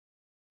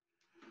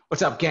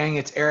What's up, gang?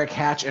 It's Erik,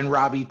 Hatch, and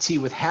Robby T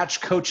with Hatch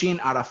Coaching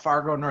out of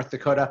Fargo, North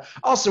Dakota,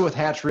 also with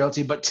Hatch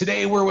Realty. But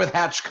today we're with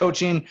Hatch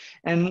Coaching,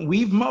 and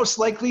we've most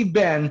likely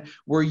been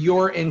where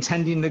you're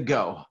intending to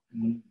go.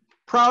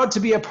 Proud to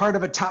be a part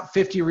of a top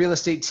 50 real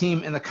estate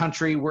team in the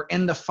country. We're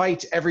in the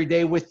fight every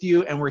day with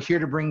you, and we're here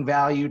to bring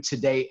value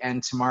today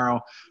and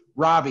tomorrow.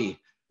 Robby,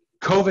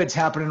 COVID's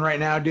happening right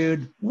now,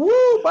 dude.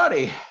 Woo,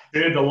 buddy.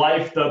 Dude,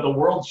 the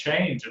world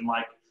changed in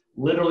like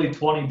literally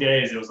 20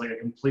 days. It was like a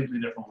completely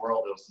different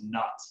world. It was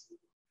nuts.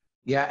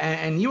 Yeah,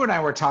 and you and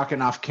I were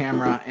talking off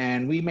camera,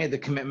 and we made the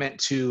commitment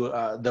to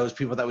those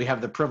people that we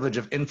have the privilege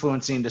of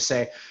influencing to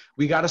say,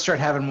 we got to start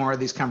having more of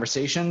these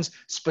conversations,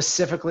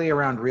 specifically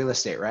around real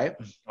estate, right?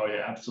 Oh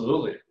yeah,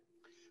 absolutely.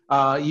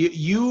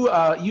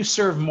 You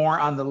serve more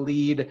on the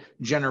lead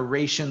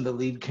generation, the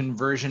lead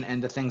conversion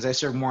end of things. I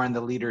serve more on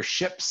the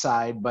leadership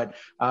side, but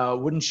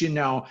wouldn't you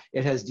know,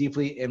 it has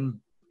deeply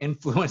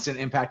influenced and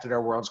impacted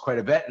our worlds quite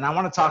a bit. And I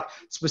want to talk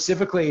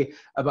specifically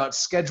about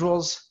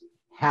schedules,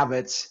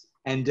 habits,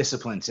 and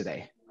discipline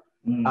today.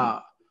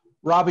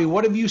 Robby,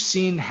 what have you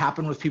seen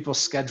happen with people's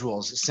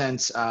schedules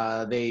since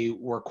they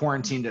were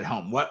quarantined at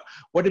home? What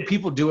did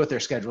people do with their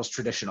schedules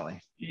traditionally?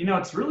 You know,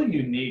 it's really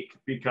unique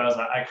because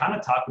I kind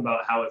of talk about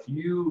how if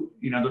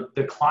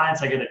the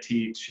clients I get to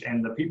teach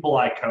and the people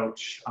I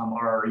coach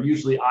are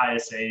usually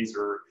ISAs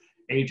or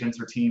agents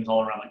or teams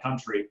all around the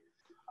country.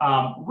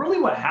 Really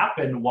what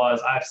happened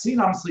was I've seen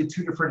honestly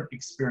two different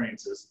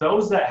experiences.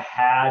 Those that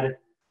had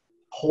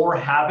poor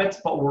habits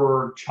but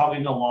were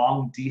chugging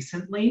along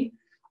decently,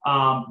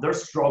 they're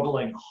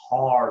struggling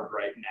hard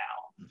right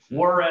now.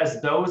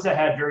 Whereas those that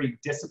had very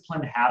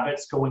disciplined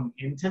habits going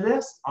into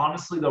this,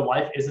 honestly, their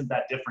life isn't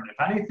that different.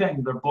 If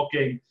anything, they're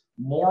booking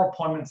more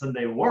appointments than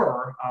they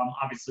were,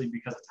 obviously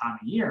because of time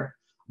of year,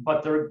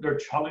 but they're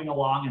chugging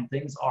along and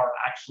things are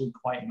actually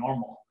quite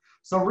normal.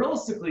 So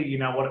realistically, you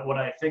know, what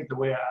I think the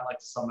way I like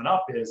to sum it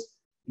up is,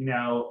 you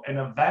know, an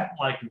event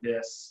like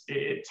this,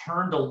 it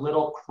turned a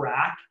little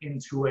crack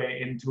into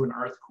an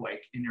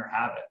earthquake in your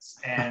habits.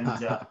 And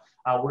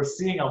we're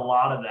seeing a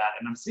lot of that.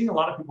 And I'm seeing a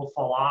lot of people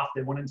fall off.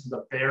 They went into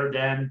the bear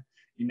den,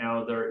 you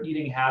know, their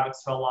eating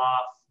habits fell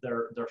off,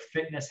 their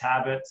fitness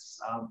habits.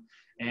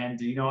 And,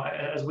 you know,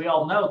 as we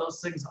all know, those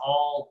things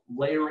all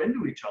layer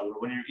into each other.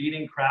 When you're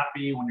eating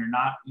crappy, when you're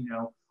not, you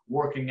know,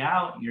 working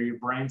out, your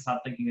brain's not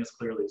thinking as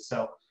clearly.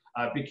 So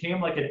it became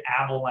like an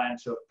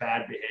avalanche of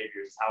bad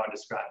behaviors, is how I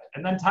describe it.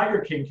 And then Tiger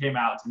King came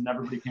out and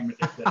everybody became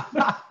addicted.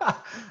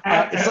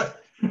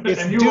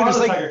 And you are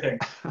the Tiger King.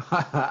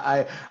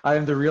 I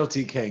am the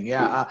realty king.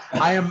 Yeah,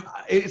 I am.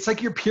 It's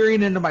like you're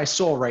peering into my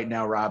soul right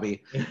now,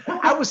 Robby.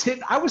 I was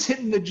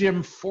hitting the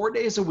gym 4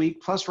 days a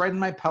week, plus riding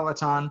my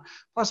Peloton,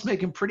 plus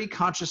making pretty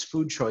conscious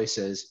food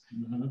choices.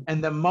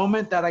 And the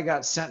moment that I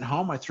got sent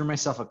home, I threw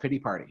myself a pity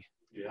party.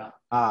 Yeah.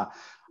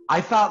 I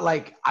thought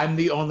like I'm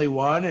the only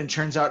one, and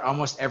turns out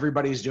almost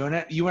everybody's doing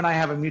it. You and I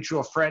have a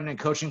mutual friend and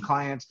coaching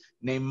client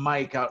named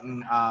Mike out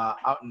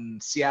in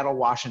Seattle,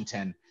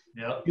 Washington.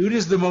 Yep. Dude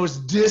is the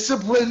most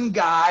disciplined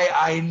guy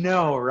I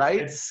know,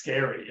 right? It's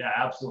scary. Yeah,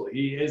 absolutely.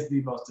 He is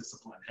the most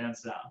disciplined,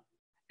 hands down.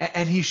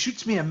 And he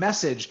shoots me a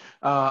message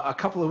a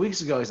couple of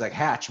weeks ago. He's like,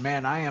 Hatch,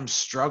 man, I am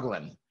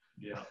struggling.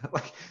 Yeah.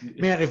 Like,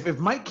 man, if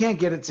Mike can't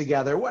get it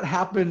together, what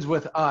happens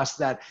with us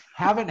that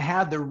haven't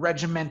had the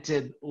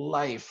regimented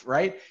life,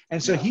 right?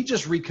 And so he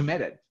just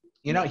recommitted.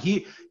 You know,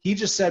 he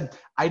just said,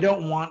 I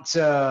don't want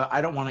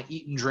to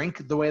eat and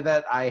drink the way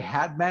that I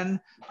had been.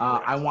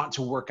 I want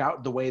to work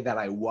out the way that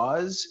I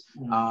was.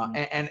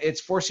 And it's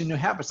forcing new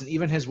habits. And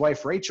even his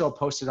wife, Rachel,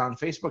 posted on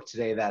Facebook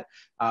today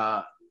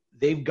that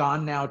they've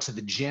gone now to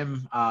the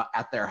gym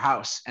at their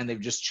house, and they've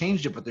just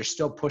changed it, but they're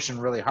still pushing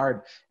really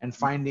hard and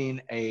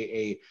finding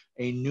a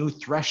new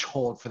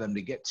threshold for them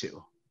to get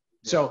to.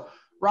 So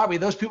Robby,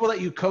 those people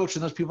that you coach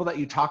and those people that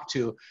you talk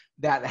to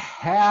that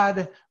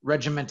had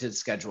regimented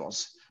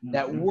schedules,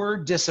 that were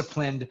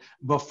disciplined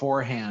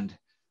beforehand,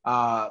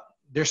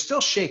 they're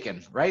still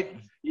shaken, right?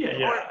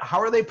 Yeah. How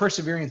are they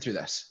persevering through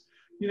this?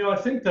 You know, I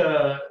think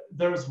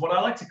there's what I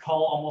like to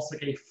call almost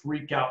like a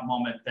freak out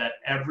moment that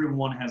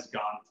everyone has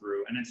gone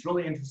through. And it's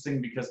really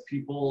interesting because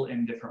people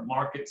in different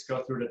markets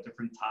go through it at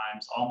different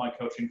times. All my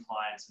coaching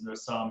clients, and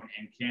there's some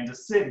in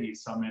Kansas City,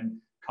 some in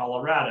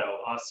Colorado,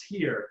 us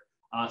here,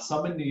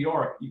 some in New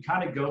York. You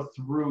kind of go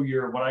through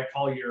what I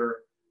call your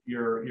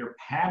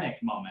panic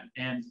moment.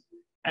 And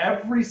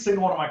every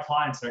single one of my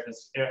clients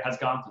has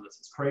gone through this.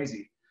 It's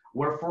crazy.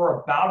 Where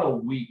for about a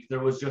week, there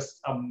was just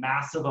a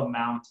massive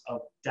amount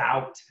of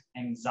doubt,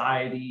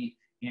 anxiety,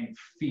 and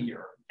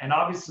fear. And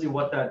obviously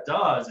what that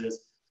does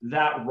is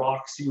that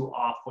rocks you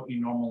off what you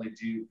normally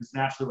do. Because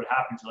naturally what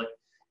happens, you're like,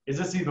 is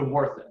this even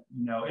worth it?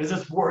 You know, is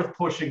this worth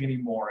pushing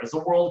anymore? Is the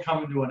world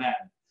coming to an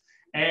end?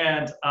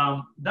 And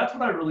that's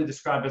what I really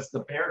describe as the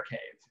bear cave.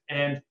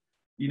 And,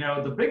 you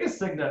know, the biggest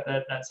thing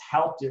that's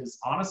helped is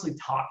honestly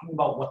talking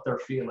about what they're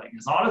feeling.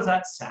 As odd as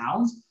that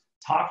sounds,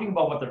 talking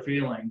about what they're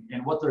feeling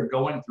and what they're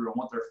going through and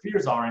what their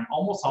fears are. And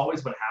almost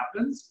always what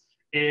happens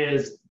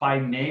is by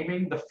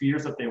naming the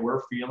fears that they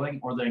were feeling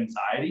or the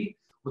anxiety,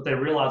 what they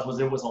realized was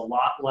it was a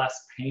lot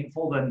less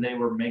painful than they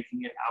were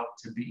making it out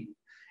to be.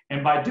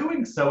 And by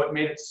doing so, it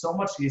made it so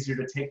much easier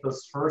to take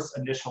those first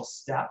initial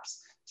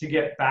steps to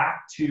get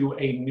back to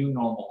a new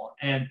normal.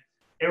 And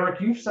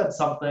Erik, you've said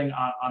something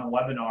on a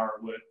webinar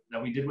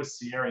that we did with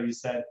Sierra. You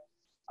said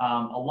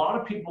a lot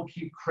of people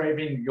keep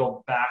craving to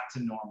go back to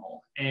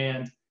normal.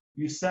 And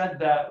you said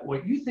that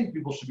what you think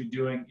people should be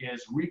doing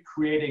is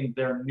recreating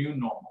their new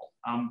normal,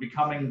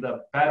 becoming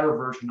the better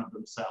version of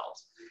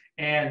themselves.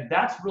 And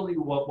that's really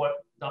what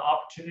the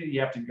opportunity you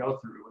have to go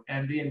through.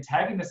 And the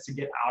antagonist to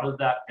get out of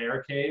that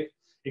bear cave,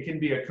 it can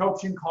be a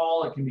coaching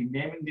call, it can be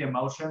naming the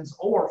emotions,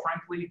 or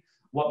frankly,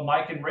 what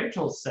Mike and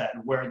Rachel said,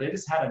 where they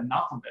just had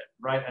enough of it,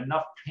 right?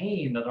 Enough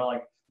pain that they're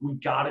like, we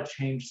got to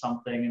change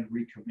something and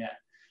recommit.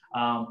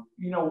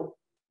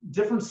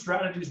 Different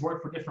strategies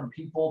work for different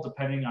people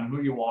depending on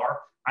who you are.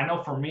 I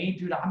know for me,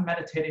 dude, I'm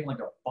meditating like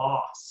a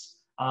boss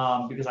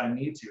because I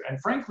need to.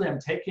 And frankly,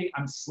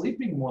 I'm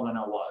sleeping more than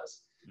I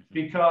was,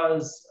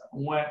 because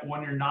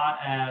when you're not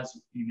as,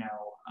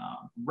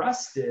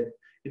 rested,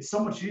 it's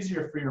so much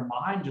easier for your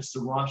mind just to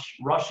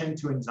rush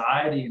into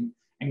anxiety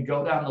and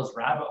go down those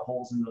rabbit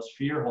holes and those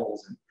fear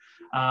holes.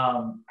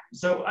 And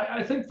so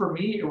I think for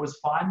me, it was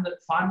find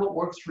what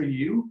works for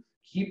you.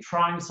 Keep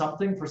trying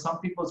something. For some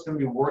people, it's going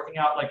to be working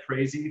out like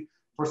crazy.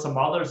 For some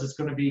others, it's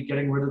going to be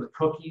getting rid of the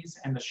cookies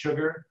and the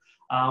sugar.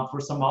 For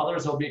some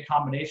others, it'll be a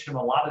combination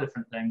of a lot of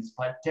different things.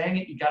 But dang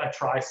it, you got to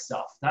try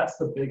stuff. That's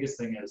the biggest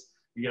thing, is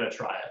you got to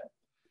try it.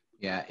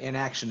 Yeah,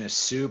 inaction is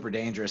super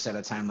dangerous at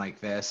a time like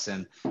this,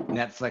 and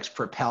Netflix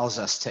propels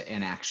us to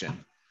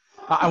inaction.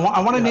 I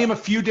want to name a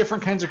few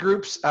different kinds of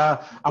groups. I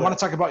want to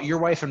talk about your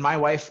wife and my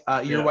wife.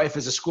 Your wife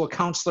is a school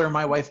counselor.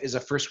 My wife is a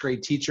first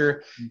grade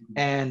teacher.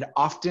 And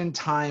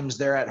oftentimes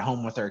they're at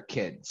home with our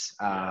kids.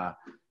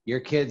 Your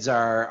kids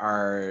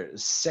are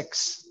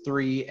 6,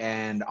 3,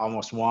 and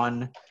almost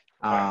 1.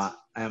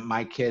 And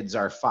my kids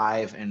are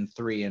 5 and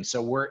 3. And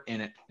so we're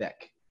in it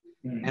thick.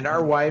 And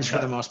our wives, for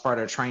the most part,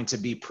 are trying to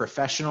be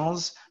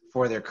professionals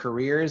for their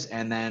careers,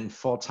 and then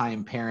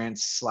full-time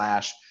parents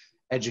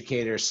 /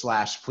 educators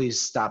 / please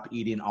stop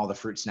eating all the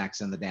fruit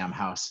snacks in the damn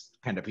house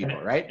kind of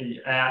people, right? And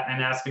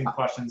asking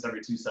questions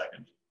every 2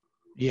 seconds.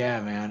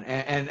 Yeah, man.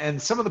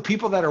 And some of the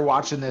people that are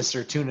watching this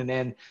or tuning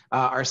in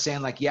are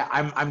saying like, yeah,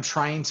 I'm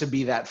trying to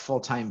be that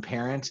full-time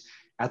parent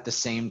at the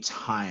same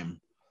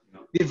time.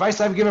 The advice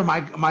I've given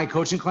my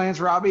coaching clients,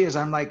 Robby, is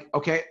I'm like,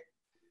 okay,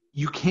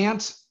 you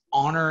can't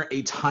honor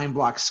a time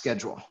block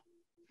schedule.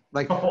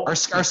 Like our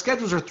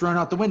schedules are thrown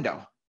out the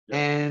window,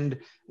 and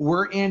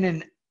we're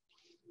in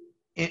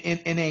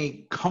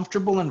a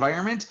comfortable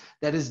environment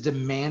that is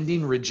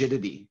demanding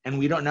rigidity, and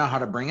we don't know how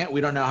to bring it.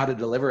 We don't know how to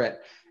deliver it.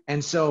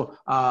 And so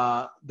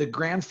the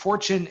grand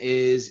fortune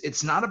is,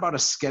 it's not about a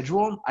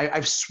schedule.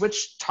 I've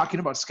switched talking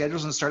about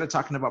schedules and started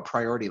talking about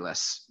priority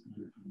lists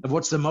of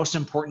what's the most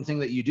important thing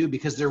that you do,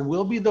 because there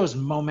will be those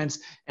moments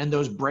and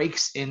those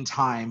breaks in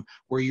time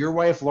where your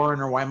wife, Lauren,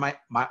 or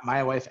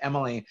my wife,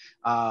 Emily,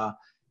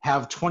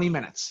 have 20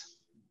 minutes.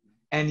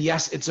 And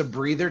yes, it's a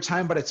breather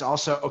time, but it's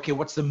also, okay,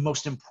 what's the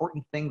most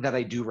important thing that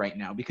I do right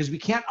now? Because we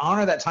can't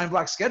honor that time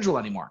block schedule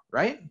anymore,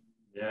 right?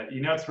 Yeah,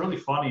 it's really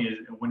funny is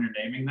when you're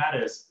naming that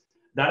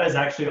has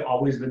actually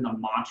always been the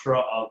mantra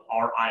of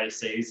our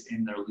ISAs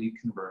in their lead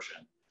conversion.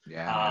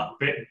 Yeah.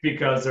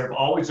 Because there have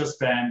always just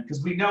been,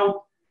 because we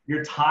know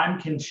your time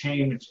can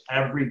change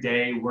every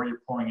day where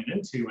you're pouring it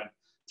into, and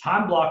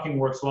time blocking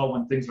works well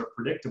when things are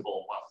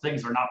predictable. Well,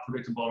 things are not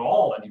predictable at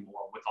all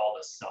anymore with all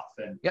this stuff.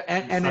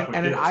 And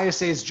an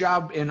ISA's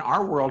job in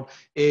our world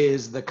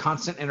is the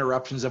constant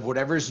interruptions of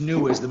whatever's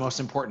new is the most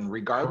important,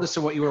 regardless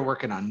of what you were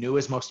working on. New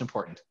is most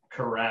important.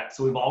 Correct.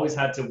 So we've always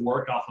had to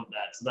work off of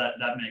that. So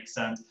that makes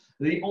sense.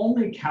 The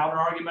only counter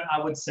argument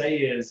I would say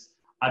is,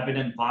 I've been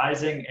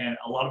advising, and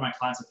a lot of my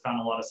clients have found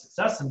a lot of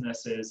success in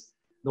this, is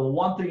the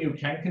one thing you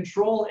can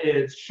control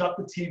is shut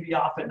the TV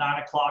off at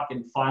 9 o'clock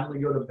and finally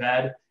go to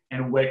bed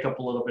and wake up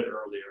a little bit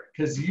earlier.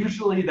 Because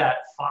usually that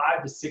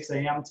 5 to 6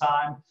 a.m.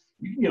 time,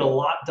 you can get a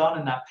lot done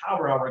in that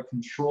power hour,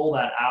 control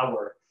that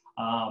hour.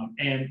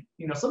 And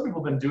some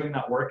people have been doing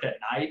that work at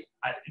night.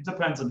 It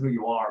depends on who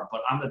you are,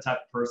 but I'm the type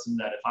of person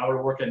that if I were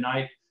to work at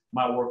night,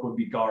 my work would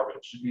be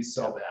garbage. It'd be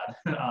so bad.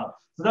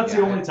 So that's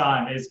the only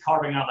time, is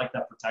carving out like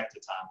that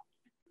protected time.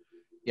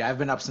 Yeah, I've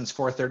been up since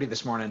 4:30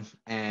 this morning,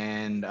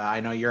 and I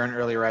know you're an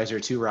early riser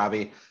too,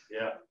 Robby.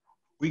 Yeah.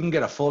 We can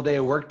get a full day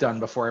of work done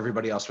before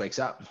everybody else wakes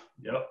up.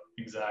 Yep,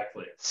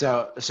 exactly.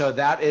 So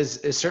that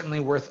is certainly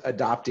worth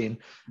adopting.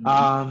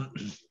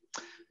 Mm-hmm.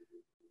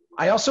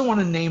 I also want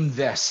to name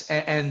this,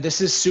 and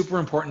this is super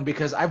important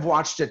because I've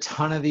watched a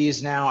ton of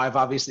these now. I've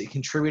obviously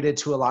contributed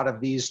to a lot of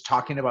these,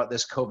 talking about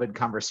this COVID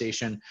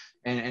conversation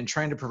and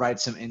trying to provide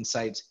some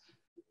insights.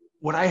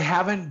 What I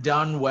haven't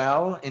done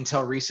well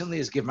until recently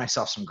is give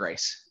myself some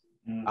grace.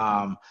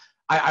 Mm-hmm.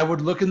 I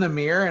would look in the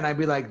mirror and I'd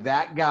be like,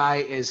 that guy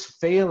is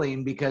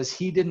failing because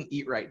he didn't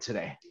eat right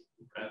today.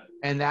 Okay.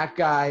 And that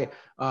guy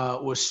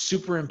was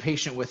super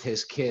impatient with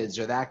his kids,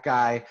 or that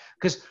guy,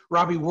 because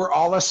Robby, we're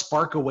all a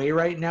spark away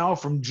right now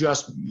from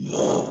just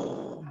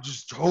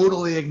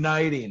totally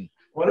igniting.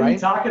 What are you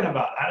talking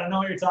about? I don't know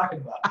what you're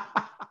talking about.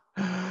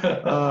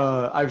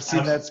 I've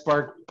seen that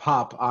spark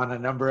pop on a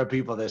number of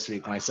people this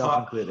week, myself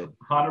included.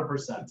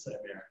 100% same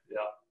here.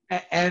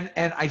 Yeah.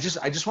 And I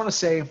just want to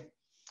say,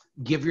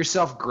 give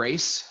yourself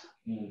grace,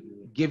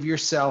 give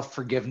yourself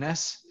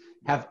forgiveness,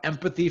 have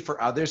empathy for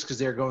others because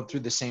they're going through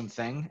the same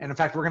thing. And in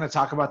fact, we're going to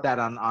talk about that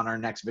on our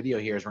next video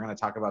here. Is we're going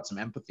to talk about some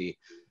empathy.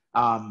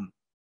 But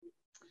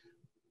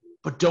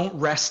don't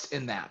rest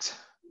in that.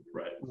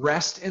 Right.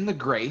 Rest in the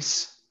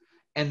grace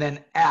and then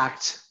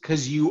act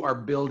because you are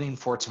building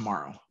for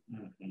tomorrow.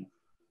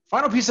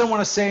 Final piece I want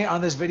to say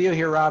on this video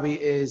here,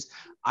 Robby, is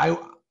I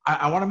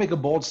want to make a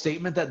bold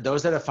statement that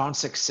those that have found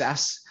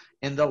success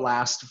in the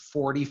last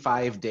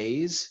 45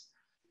 days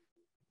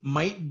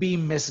might be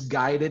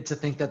misguided to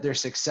think that their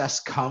success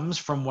comes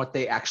from what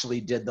they actually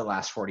did the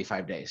last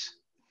 45 days.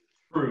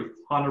 Truth,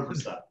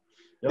 100%.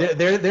 Yep.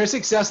 Their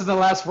success in the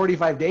last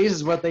 45 days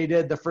is what they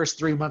did the first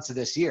 3 months of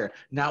this year,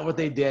 not what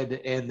they did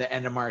in the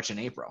end of March and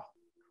April.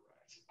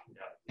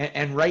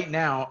 And right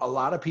now, a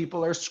lot of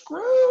people are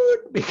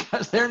screwed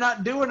because they're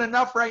not doing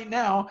enough right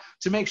now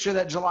to make sure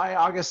that July,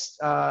 August,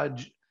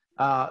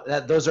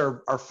 that those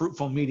are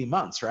fruitful, meaty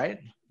months, right?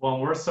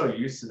 Well, we're so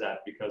used to that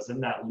because in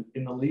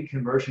the lead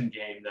conversion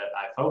game that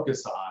I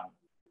focus on,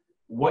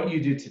 what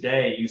you do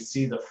today, you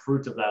see the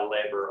fruit of that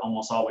labor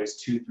almost always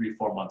 2, 3,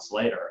 4 months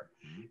later.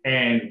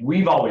 And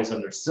we've always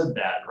understood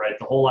that, right?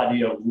 The whole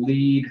idea of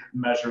lead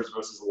measures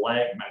versus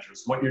lag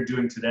measures. What you're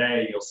doing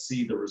today, you'll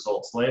see the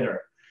results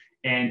later.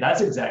 And that's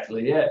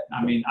exactly it.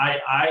 I mean,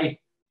 I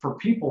for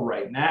people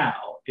right now,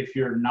 if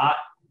you're not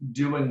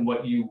doing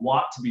what you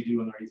want to be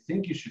doing or you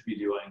think you should be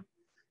doing,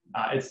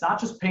 it's not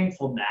just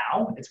painful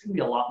now, it's going to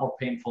be a lot more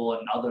painful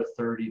another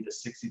 30 to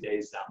 60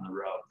 days down the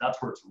road.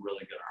 That's where it's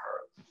really going to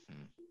hurt.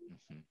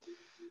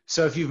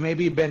 So if you've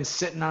maybe been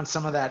sitting on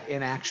some of that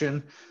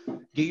inaction,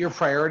 get your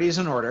priorities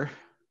in order,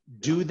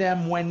 do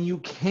them when you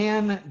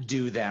can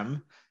do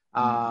them.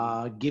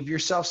 Give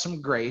yourself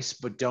some grace,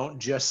 but don't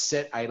just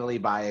sit idly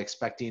by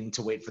expecting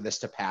to wait for this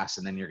to pass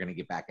and then you're going to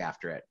get back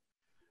after it.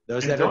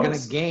 Those that are going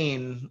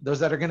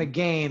to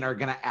gain are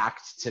going to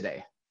act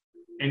today.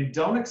 And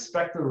don't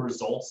expect the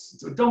results.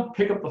 So don't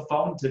pick up the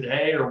phone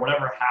today or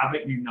whatever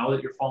habit you know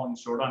that you're falling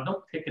short on.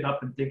 Don't pick it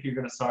up and think you're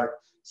going to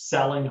start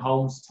selling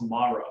homes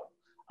tomorrow.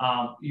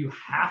 You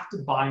have to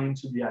buy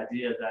into the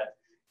idea that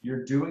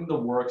you're doing the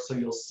work so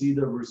you'll see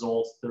the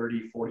results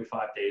 30,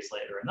 45 days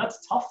later. And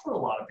that's tough for a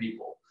lot of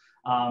people.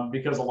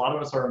 Because a lot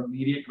of us are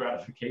immediate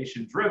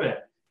gratification driven.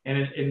 And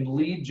in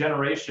lead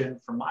generation,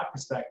 from my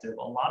perspective,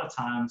 a lot of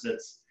times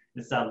it's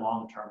that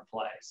long-term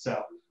play.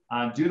 So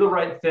do the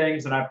right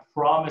things, and I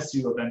promise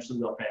you eventually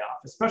they'll pay off,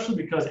 especially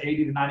because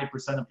 80 to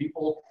 90% of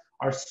people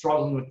are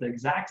struggling with the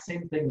exact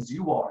same things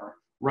you are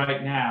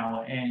right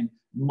now. And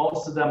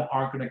most of them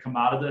aren't going to come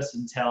out of this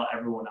until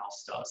everyone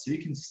else does. So you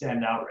can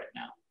stand out right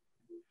now.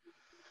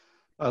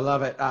 I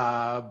love it.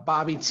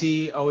 Bobby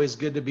T, always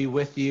good to be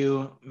with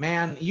you.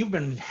 Man, you've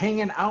been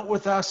hanging out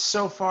with us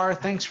so far.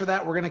 Thanks for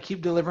that. We're going to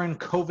keep delivering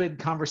COVID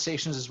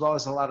conversations as well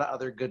as a lot of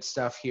other good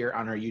stuff here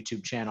on our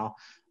YouTube channel.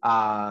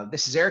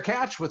 This is Erik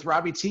Hatch with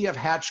Robby T of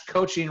Hatch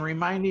Coaching,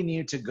 reminding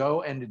you to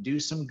go and to do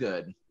some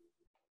good.